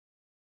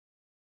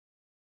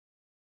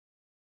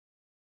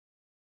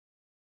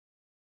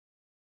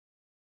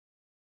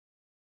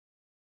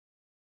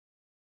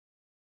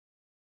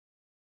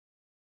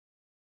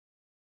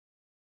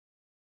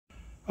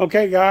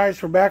Okay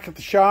guys, we're back at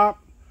the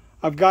shop.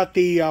 I've got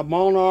the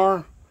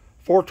Molnar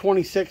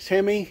 426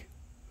 Hemi.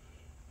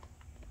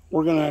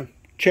 We're going to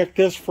check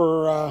this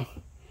for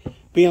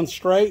being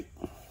straight.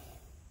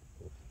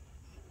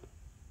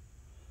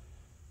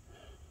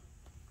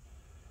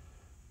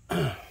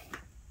 Got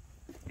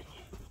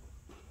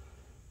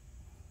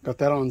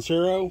that on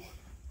 0.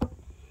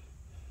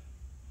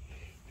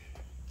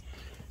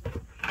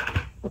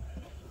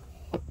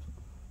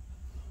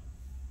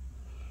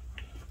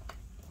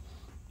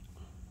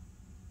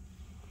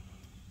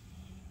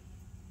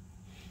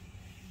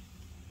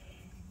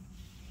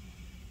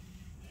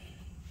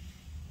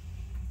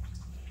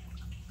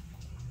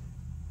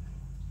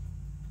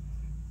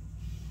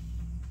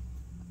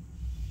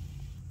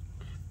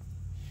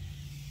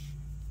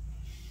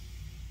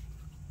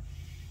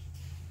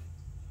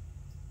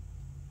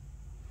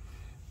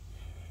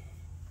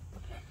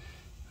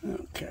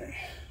 Okay.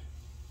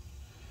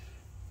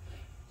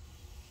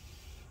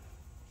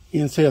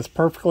 You can see it's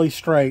perfectly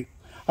straight.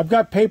 I've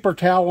got paper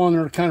towel on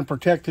there to kind of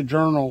protect the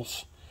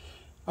journals.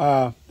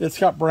 It's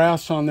got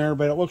brass on there,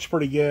 but it looks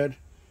pretty good.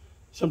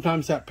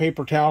 Sometimes that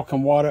paper towel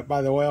can wad it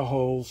by the oil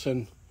holes,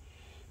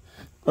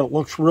 but it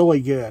looks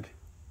really good.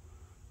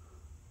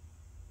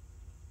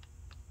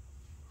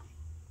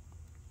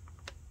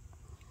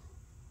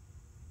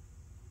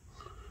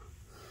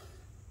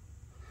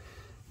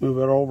 Move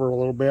it over a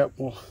little bit.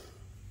 We'll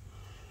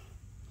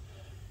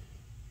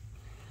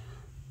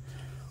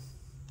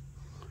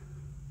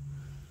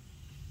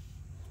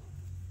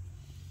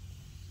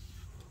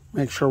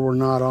make sure we're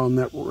not on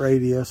that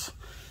radius.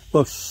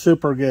 Looks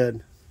super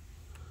good.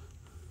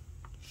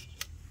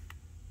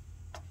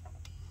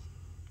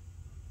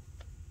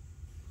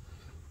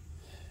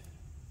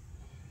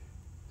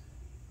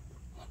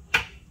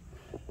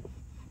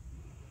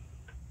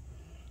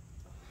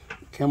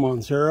 Come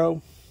on,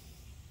 0.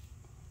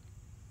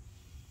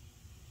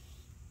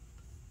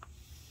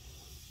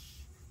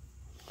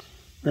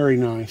 Very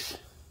nice.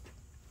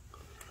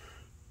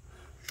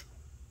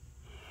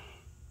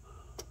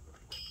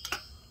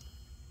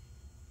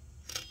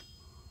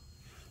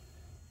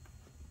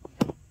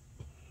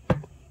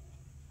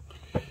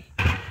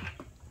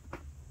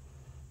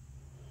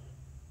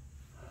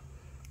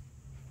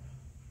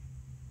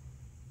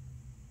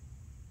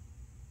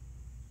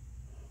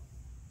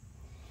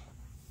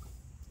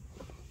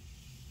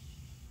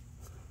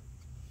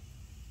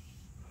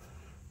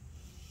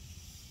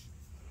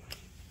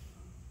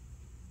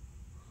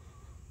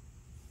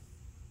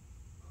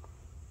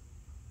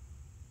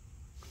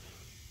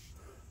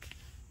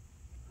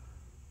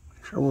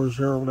 Sure we're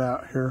zeroed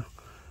out here.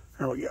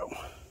 There we go.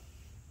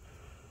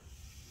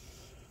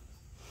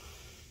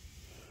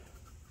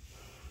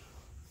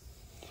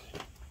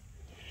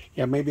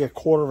 Yeah, maybe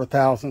 1/4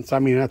 thousandths. I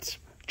mean, that's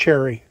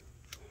cherry.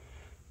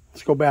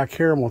 Let's go back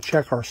here and we'll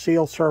check our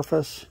seal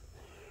surface.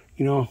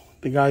 You know,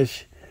 the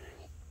guys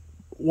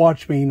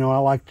watch me, you know, I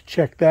like to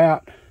check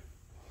that.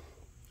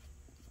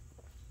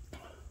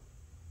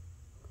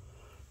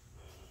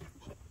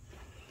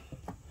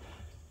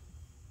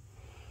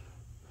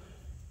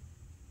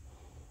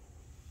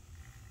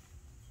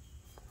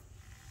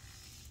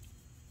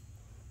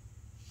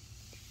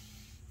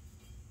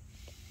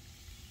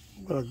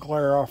 Bit of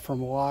glare off from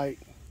the light.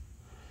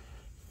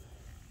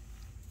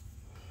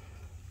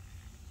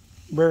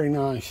 Very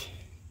nice.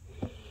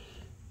 I'm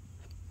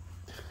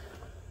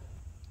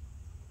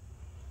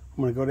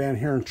going to go down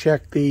here and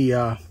check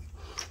the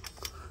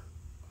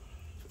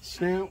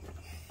snout.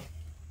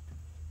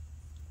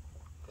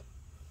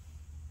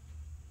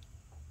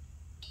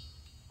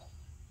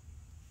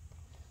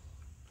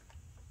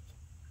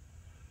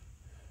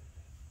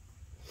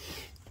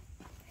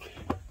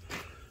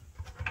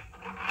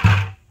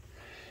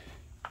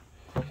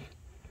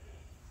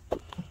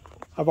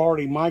 I've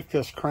already mic'd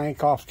this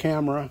crank off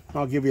camera.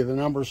 I'll give you the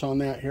numbers on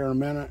that here in a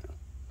minute.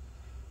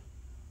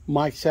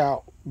 Mic's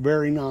out.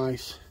 Very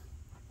nice.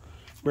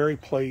 Very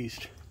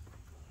pleased.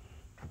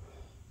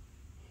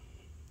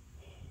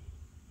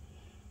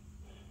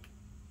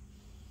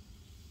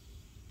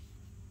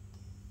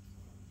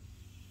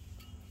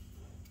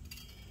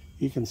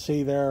 You can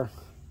see there.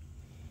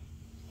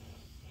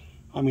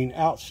 I mean,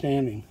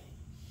 outstanding.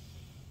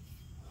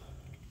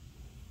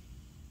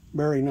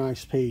 Very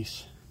nice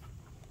piece.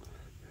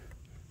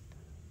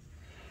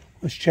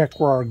 Let's check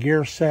where our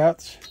gear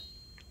sets.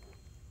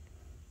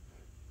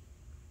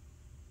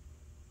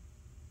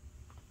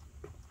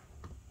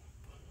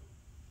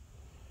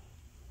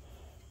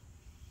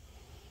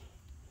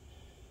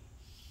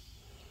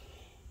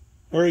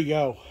 There you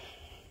go.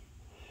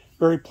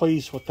 Very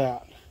pleased with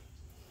that.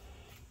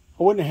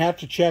 I wouldn't have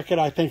to check it.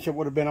 I think it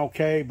would have been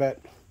okay, but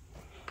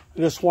I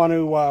just want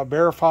to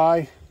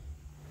verify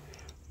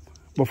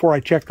before I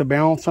check the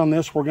balance on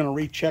this. We're going to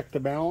recheck the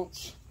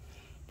balance,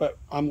 but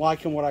I'm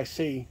liking what I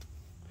see.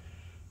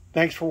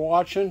 Thanks for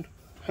watching.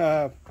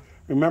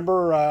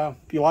 Remember,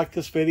 if you like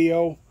this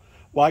video,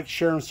 like,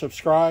 share, and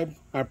subscribe.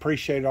 I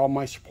appreciate all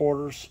my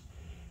supporters,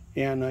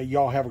 and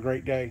y'all have a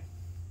great day.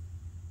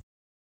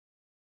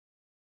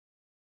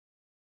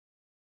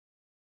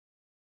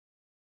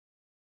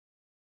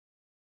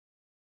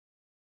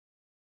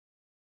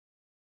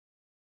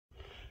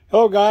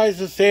 Hello guys,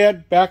 it's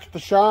Ed back at the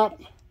shop.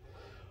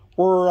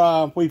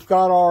 We've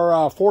got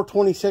our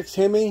 426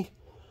 Hemi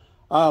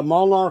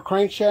Molnar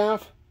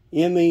Crankshaft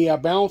in the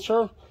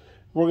balancer.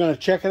 We're going to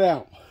check it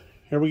out.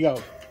 Here we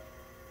go.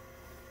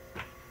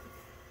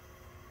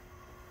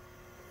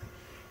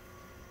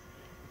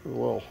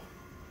 Whoa.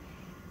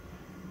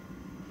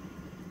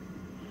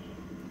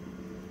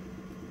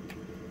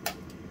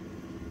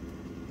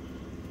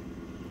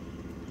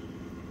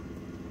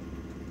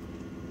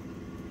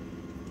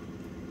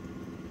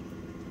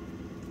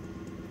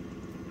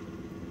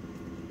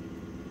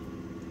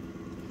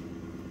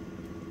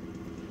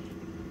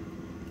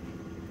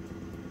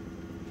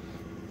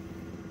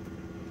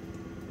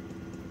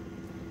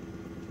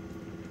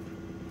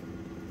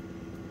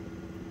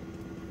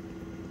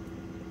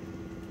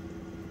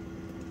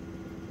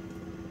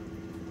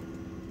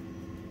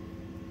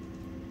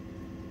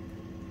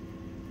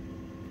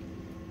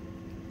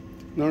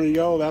 There you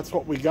go, that's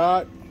what we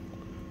got.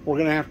 We're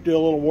going to have to do a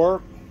little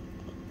work.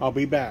 I'll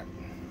be back.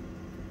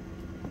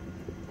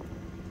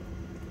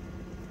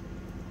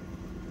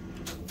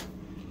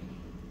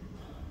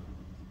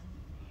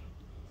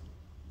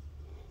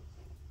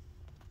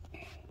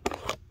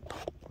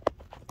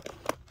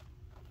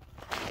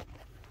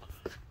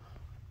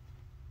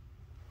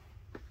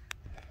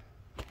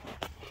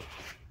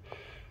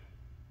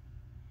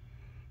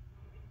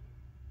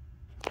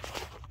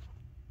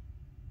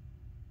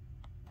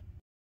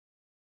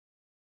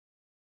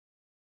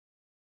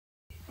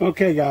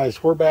 Okay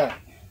guys, we're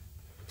back.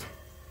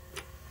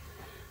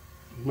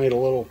 Made a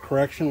little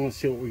correction. Let's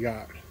see what we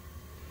got.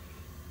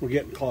 We're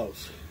getting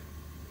close.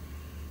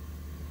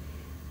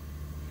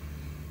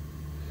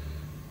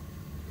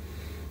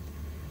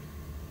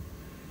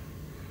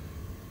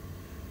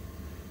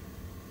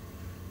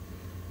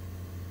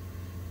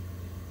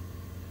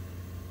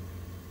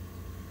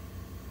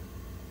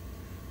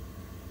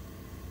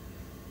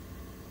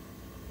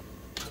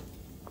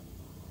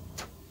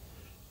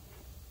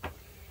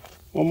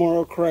 One more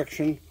little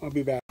correction. I'll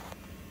be back.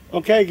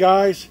 Okay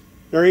guys,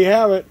 there you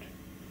have it.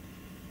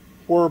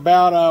 We're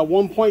about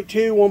 1.2,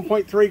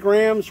 1.3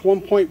 grams,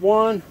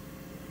 1.1.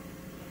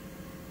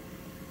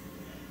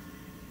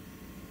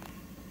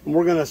 And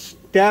we're going to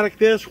static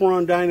this. We're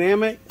on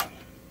dynamic.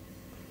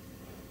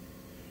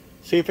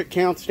 See if it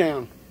counts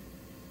down.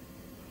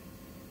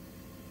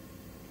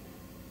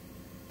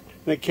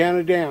 And it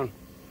counted down.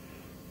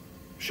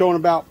 Showing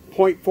about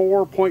 0.4,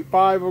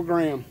 0.5 of a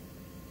gram.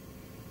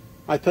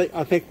 I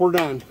think we're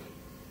done.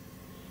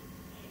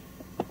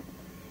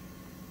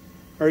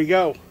 There you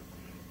go.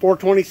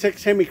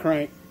 426 Hemi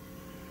crank.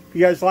 If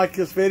you guys like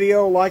this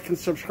video, like and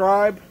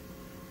subscribe.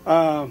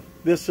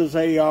 This is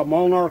a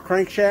Molnar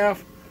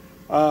Crankshaft.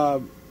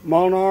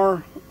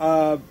 Molnar,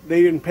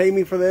 they didn't pay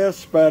me for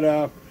this,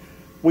 but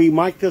we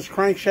mic'd this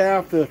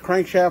crankshaft. The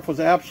crankshaft was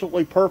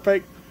absolutely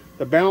perfect.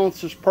 The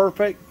balance is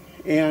perfect,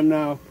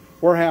 and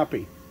we're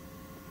happy.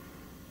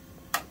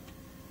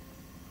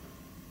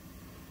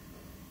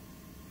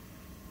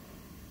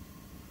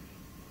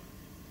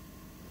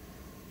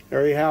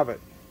 There you have it.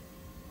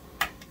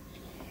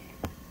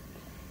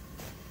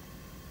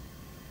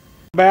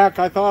 Back,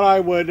 I thought I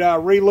would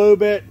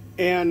re-lube it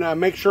and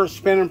make sure it's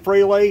spinning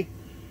freely.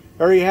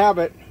 There you have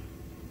it.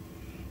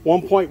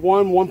 1.1,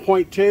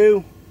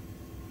 1.2.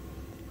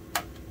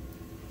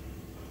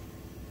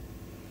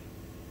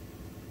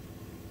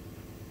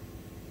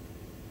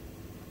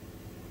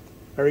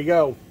 There you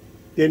go.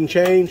 Didn't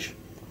change.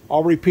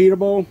 All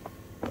repeatable.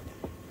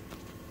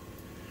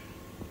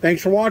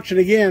 Thanks for watching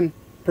again.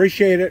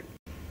 Appreciate it.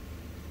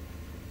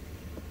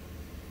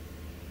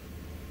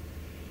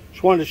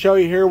 Just wanted to show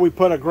you here, we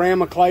put a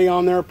gram of clay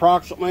on there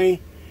approximately,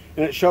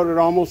 and it showed it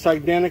almost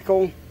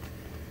identical.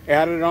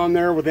 Added it on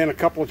there within a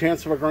couple of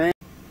tenths of a gram.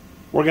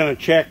 We're going to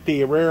check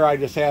the rear. I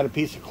just add a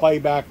piece of clay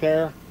back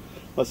there.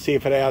 Let's see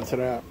if it adds it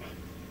up.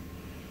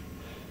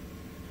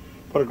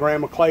 Put a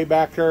gram of clay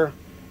back there,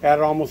 add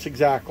it almost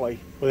exactly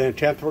within a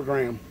tenth of a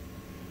gram.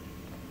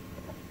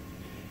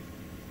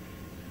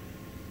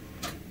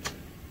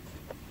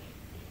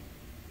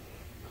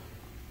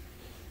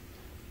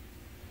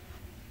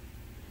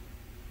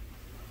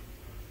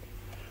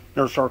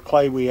 There's our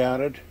clay we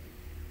added.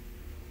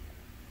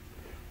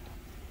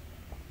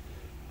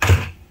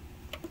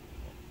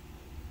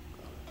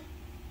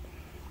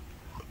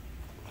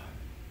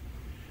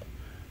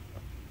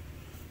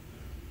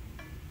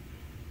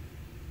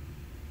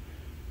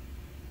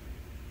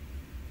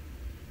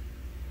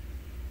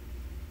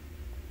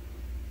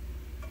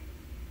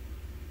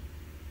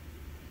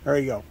 There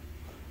you go.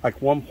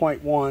 Like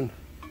 1.1,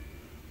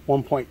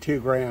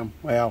 1.2 gram.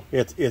 Well,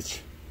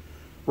 it's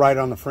right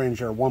on the fringe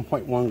there,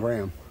 1.1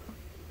 gram.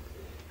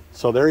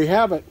 So there you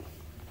have it.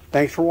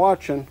 Thanks for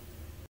watching.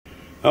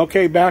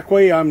 Okay, back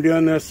way, I'm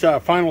doing this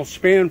final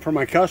spin for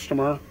my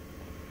customer.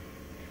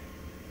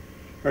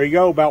 There you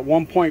go, about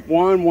 1.1,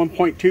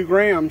 1.2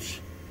 grams.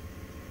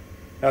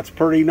 That's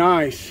pretty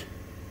nice.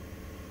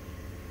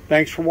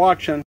 Thanks for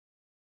watching.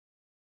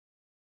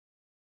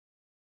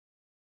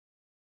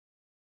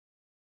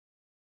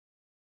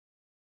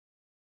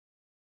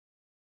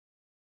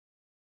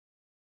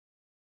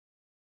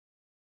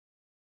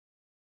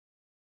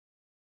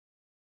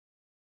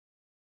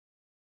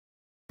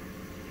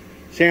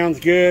 Sounds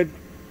good.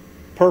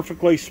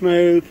 Perfectly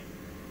smooth.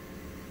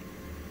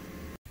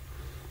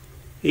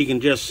 You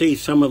can just see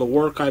some of the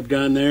work I've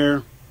done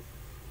there.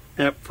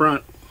 That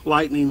front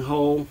lightning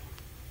hole.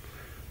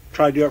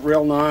 Try to do it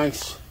real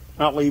nice.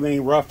 Not leave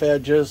any rough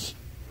edges.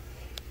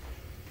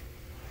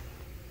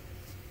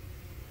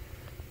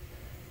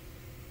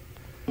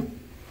 We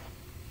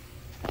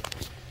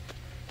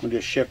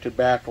just shifted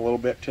back a little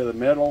bit to the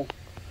middle.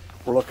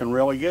 We're looking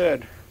really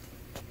good.